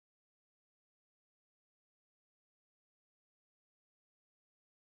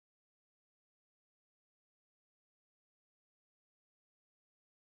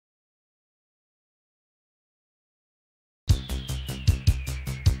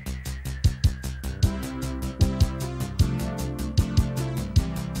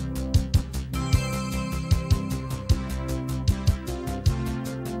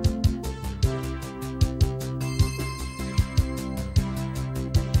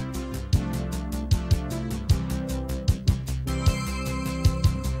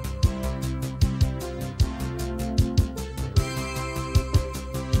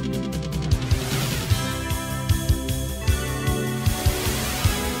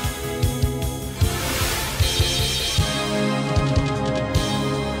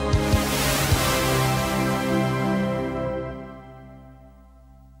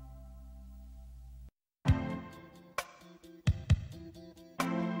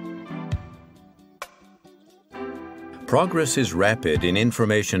Progress is rapid in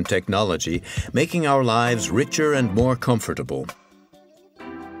information technology, making our lives richer and more comfortable.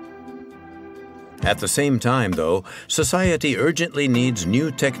 At the same time, though, society urgently needs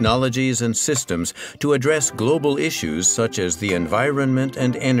new technologies and systems to address global issues such as the environment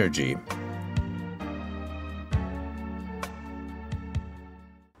and energy.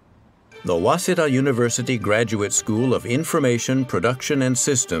 The Waseda University Graduate School of Information, Production and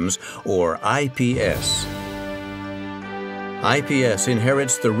Systems, or IPS. IPS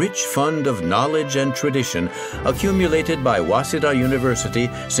inherits the rich fund of knowledge and tradition accumulated by Waseda University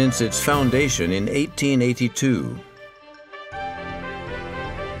since its foundation in 1882.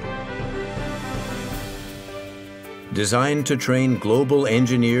 Designed to train global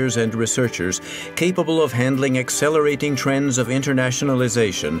engineers and researchers capable of handling accelerating trends of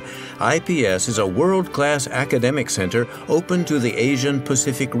internationalization, IPS is a world-class academic center open to the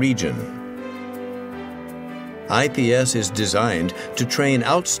Asian-Pacific region. IPS is designed to train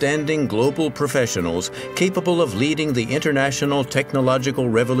outstanding global professionals capable of leading the international technological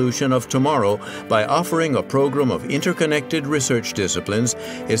revolution of tomorrow by offering a program of interconnected research disciplines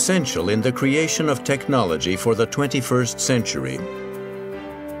essential in the creation of technology for the 21st century.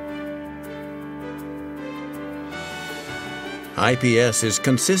 IPS is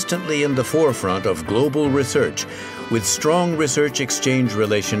consistently in the forefront of global research, with strong research exchange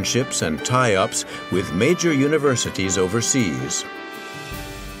relationships and tie-ups with major universities overseas.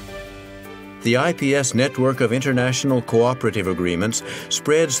 The IPS network of international cooperative agreements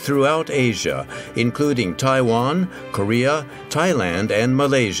spreads throughout Asia, including Taiwan, Korea, Thailand, and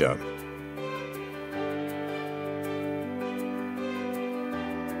Malaysia.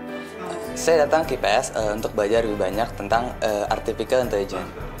 Saya datang ke IPS untuk belajar lebih banyak tentang artificial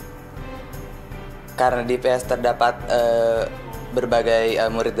intelligence. Karena di IPS terdapat berbagai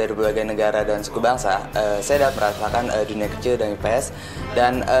murid dari berbagai negara dan suku bangsa, saya dapat merasakan dunia kecil dari IPS,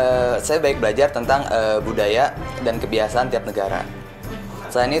 dan saya baik belajar tentang budaya dan kebiasaan tiap negara.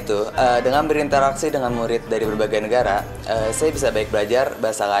 Selain itu, dengan berinteraksi dengan murid dari berbagai negara, saya bisa baik belajar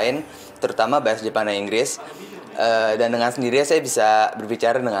bahasa lain, terutama bahasa Jepang dan Inggris, dan dengan sendirinya saya bisa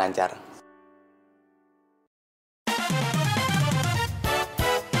berbicara dengan lancar.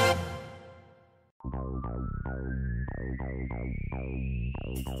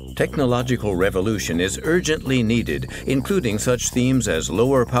 Technological revolution is urgently needed, including such themes as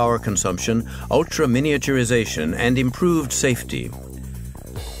lower power consumption, ultra-miniaturization, and improved safety.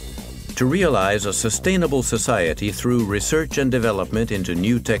 To realize a sustainable society through research and development into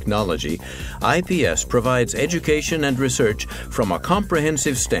new technology, IPS provides education and research from a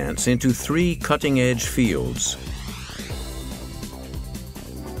comprehensive stance into 3 cutting-edge fields.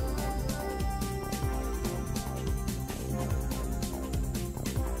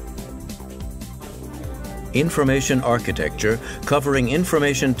 Information architecture, covering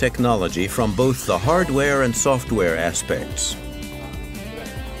information technology from both the hardware and software aspects.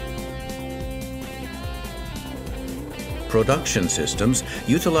 Production systems,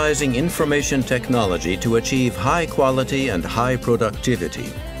 utilizing information technology to achieve high quality and high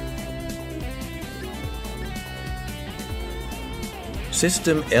productivity.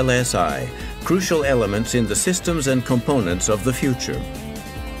 System LSI, crucial elements in the systems and components of the future.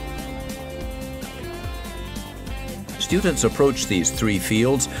 Students approach these 3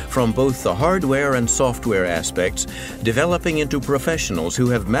 fields from both the hardware and software aspects, developing into professionals who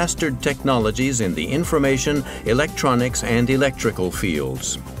have mastered technologies in the information, electronics, and electrical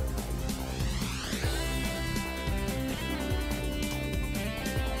fields.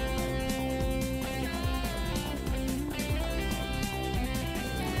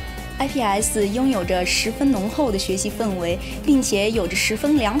 IPS 拥有着十分浓厚的学习氛围，并且有着十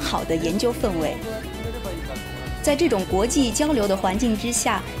分良好的研究氛围。在这种国际交流的环境之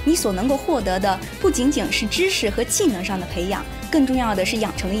下，你所能够获得的不仅仅是知识和技能上的培养，更重要的是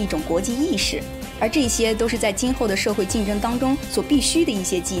养成了一种国际意识，而这些都是在今后的社会竞争当中所必须的一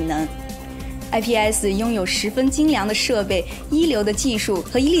些技能。IPS 拥有十分精良的设备、一流的技术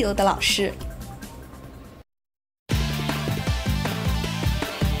和一流的老师。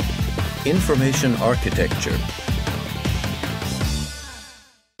Information architecture.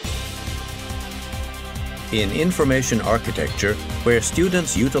 In information architecture, where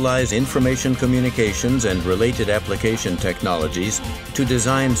students utilize information communications and related application technologies to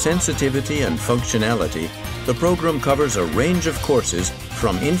design sensitivity and functionality, the program covers a range of courses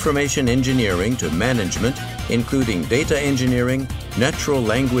from information engineering to management, including data engineering, natural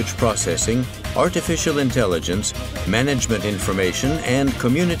language processing, artificial intelligence, management information, and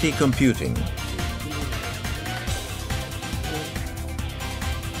community computing.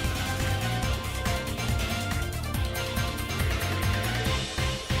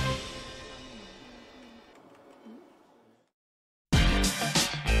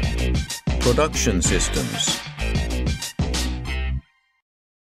 production systems.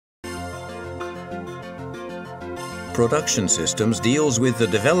 Production systems deals with the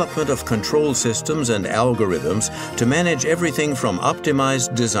development of control systems and algorithms to manage everything from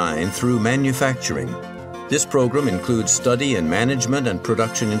optimized design through manufacturing. This program includes study in management and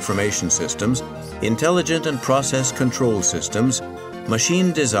production information systems, intelligent and process control systems,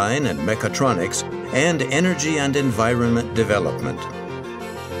 machine design and mechatronics, and energy and environment development.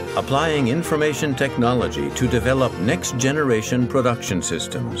 Applying information technology to develop next-generation production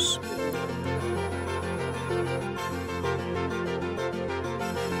systems.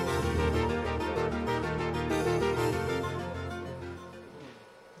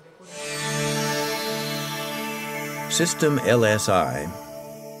 System LSI.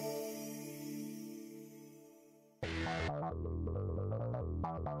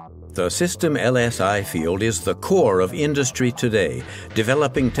 The System LSI field is the core of industry today,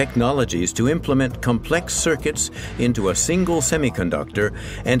 developing technologies to implement complex circuits into a single semiconductor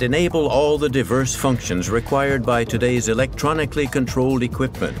and enable all the diverse functions required by today's electronically controlled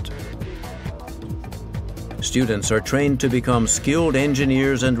equipment. Students are trained to become skilled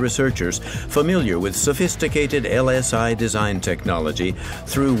engineers and researchers familiar with sophisticated LSI design technology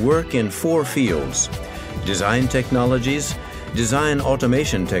through work in 4 fields: design technologies, design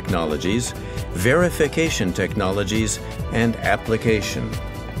automation technologies, verification technologies, and application.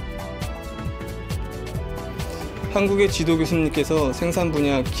 한국의 지도 교수님께서 생산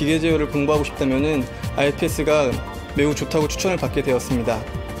분야 기계 제어를 공부하고 싶다면은 IPS가 매우 좋다고 추천을 받게 되었습니다.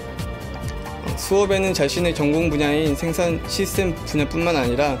 수업에는 자신의 전공 분야인 생산 시스템 분야뿐만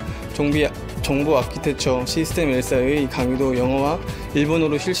아니라 정보 아키텍처 시스템 LSI의 강의도 영어와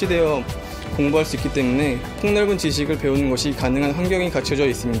일본어로 실시되어 공부할 수 있기 때문에 폭넓은 지식을 배우는 것이 가능한 환경이 갖춰져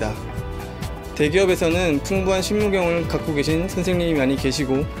있습니다. 대기업에서는 풍부한 실무 경험을 갖고 계신 선생님이 많이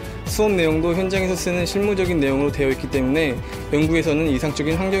계시고 수업 내용도 현장에서 쓰는 실무적인 내용으로 되어 있기 때문에 연구에서는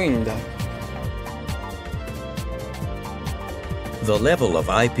이상적인 환경입니다. The level of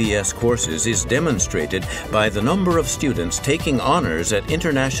IPS courses is demonstrated by the number of students taking honors at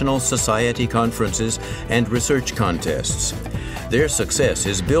international society conferences and research contests. Their success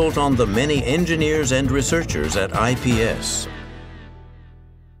is built on the many engineers and researchers at IPS.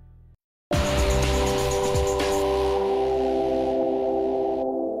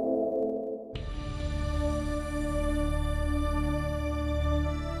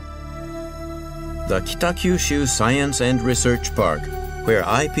 The Kitakyushu Science and Research Park, where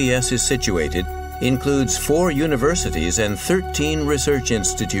IPS is situated, includes 4 universities and 13 research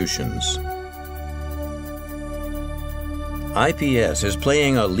institutions. IPS is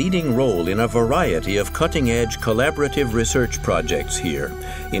playing a leading role in a variety of cutting-edge collaborative research projects here,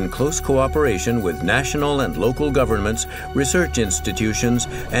 in close cooperation with national and local governments, research institutions,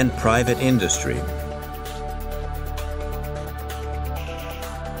 and private industry.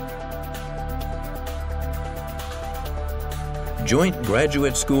 Joint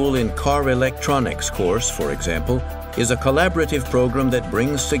Graduate School in Car Electronics course, for example, is a collaborative program that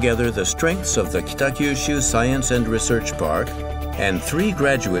brings together the strengths of the Kitakyushu Science and Research Park and 3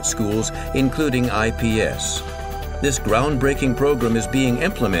 graduate schools, including IPS. This groundbreaking program is being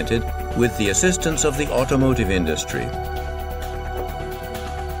implemented with the assistance of the automotive industry.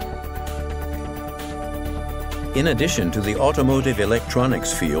 In addition to the automotive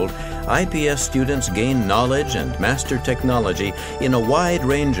electronics field, IPS students gain knowledge and master technology in a wide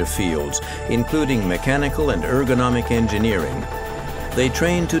range of fields, including mechanical and ergonomic engineering. They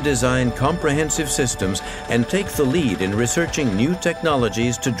train to design comprehensive systems and take the lead in researching new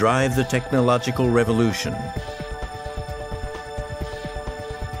technologies to drive the technological revolution.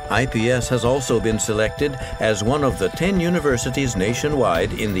 IPS has also been selected as one of the 10 universities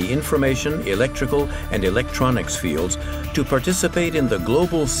nationwide in the information, electrical, and electronics fields to participate in the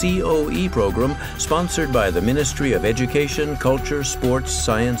Global COE program sponsored by the Ministry of Education, Culture, Sports,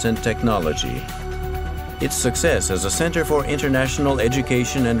 Science, and Technology. Its success as a center for international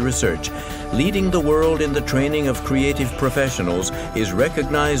education and research, leading the world in the training of creative professionals, is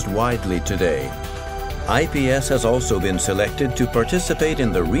recognized widely today. IPS has also been selected to participate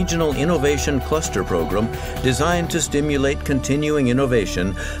in the Regional Innovation Cluster Program designed to stimulate continuing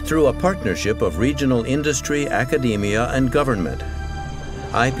innovation through a partnership of regional industry, academia, and government.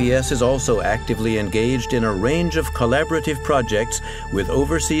 IPS is also actively engaged in a range of collaborative projects with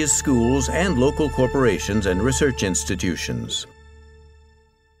overseas schools and local corporations and research institutions.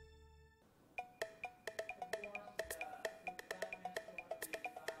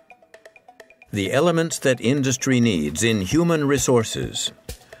 The elements that industry needs in human resources.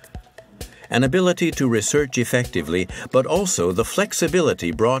 an ability to research effectively, but also the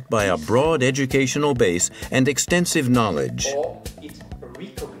flexibility brought by a broad educational base and extensive knowledge. Or it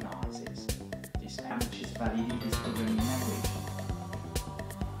recognizes this ambitious validity programming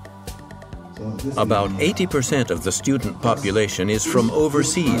language. About 80% of the student population is from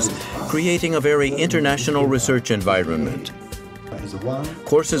overseas, creating a very international research environment.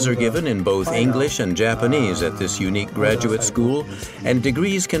 Courses are given in both English and Japanese at this unique graduate school, and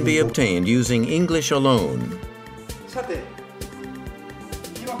degrees can be obtained using English alone.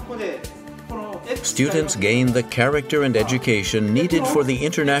 Students gain the character and education needed for the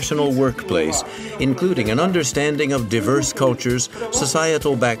international workplace, including an understanding of diverse cultures,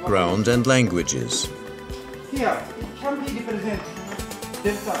 societal backgrounds, and languages.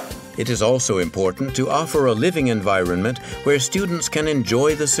 It is also important to offer a living environment where students can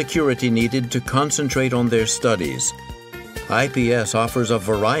enjoy the security needed to concentrate on their studies. IPS offers a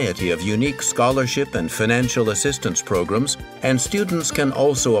variety of unique scholarship and financial assistance programs, and students can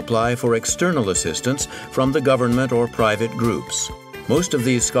also apply for external assistance from the government or private groups. Most of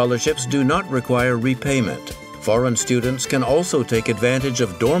these scholarships do not require repayment. Foreign students can also take advantage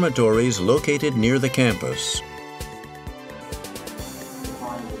of dormitories located near the campus.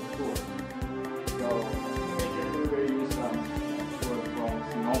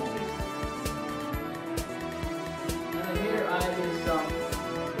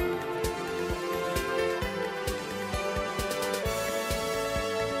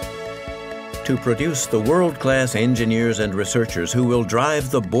 To produce the world-class engineers and researchers who will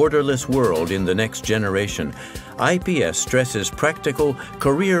drive the borderless world in the next generation, IPS stresses practical,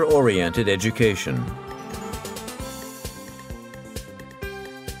 career-oriented education.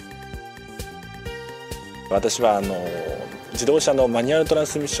 私は自動車のマニュアルトラン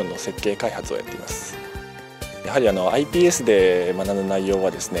スミッションの設計開発をやっています。やはりIPS で学ぶ内容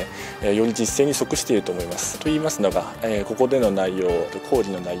はですね、より実践に即していると思います。と言いますのが、ここでの内容、講義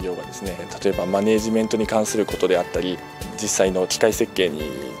の内容がですね、例えばマネージメントに関することであったり、実際の機械設計に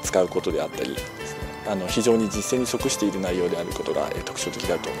使うことであったりですね、非常に実践に即している内容であることが特徴的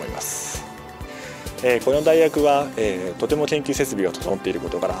だと思います。この大学はとても研究設備が整っているこ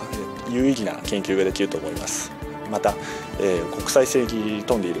とから有意義な研究ができると思います。また国際性に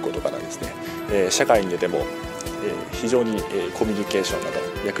富んでいることからですね、社会に出ても非常にコミュニケーションなど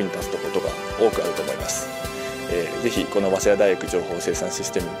役に立つことが多くあると思います。ぜひこの早稲田大学情報生産シ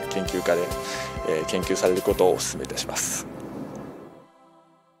ステム研究科で研究されることをお勧めいたします。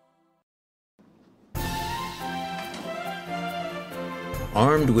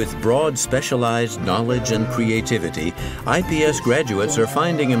Armed with broad specialized knowledge and creativity, IPS graduates are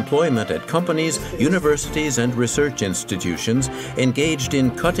finding employment at companies, universities, and research institutions engaged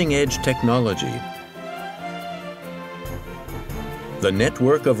in cutting-edge technology. The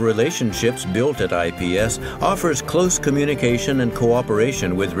network of relationships built at IPS offers close communication and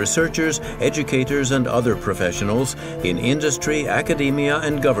cooperation with researchers, educators, and other professionals in industry, academia,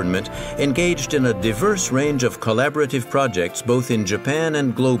 and government engaged in a diverse range of collaborative projects both in Japan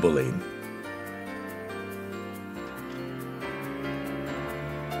and globally.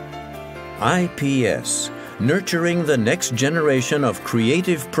 IPS, nurturing the next generation of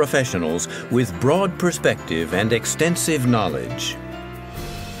creative professionals with broad perspective and extensive knowledge.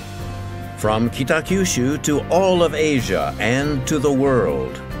 From Kitakyushu to all of Asia and to the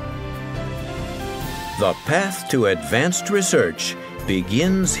world. The path to advanced research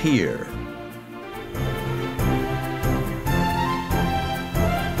begins here.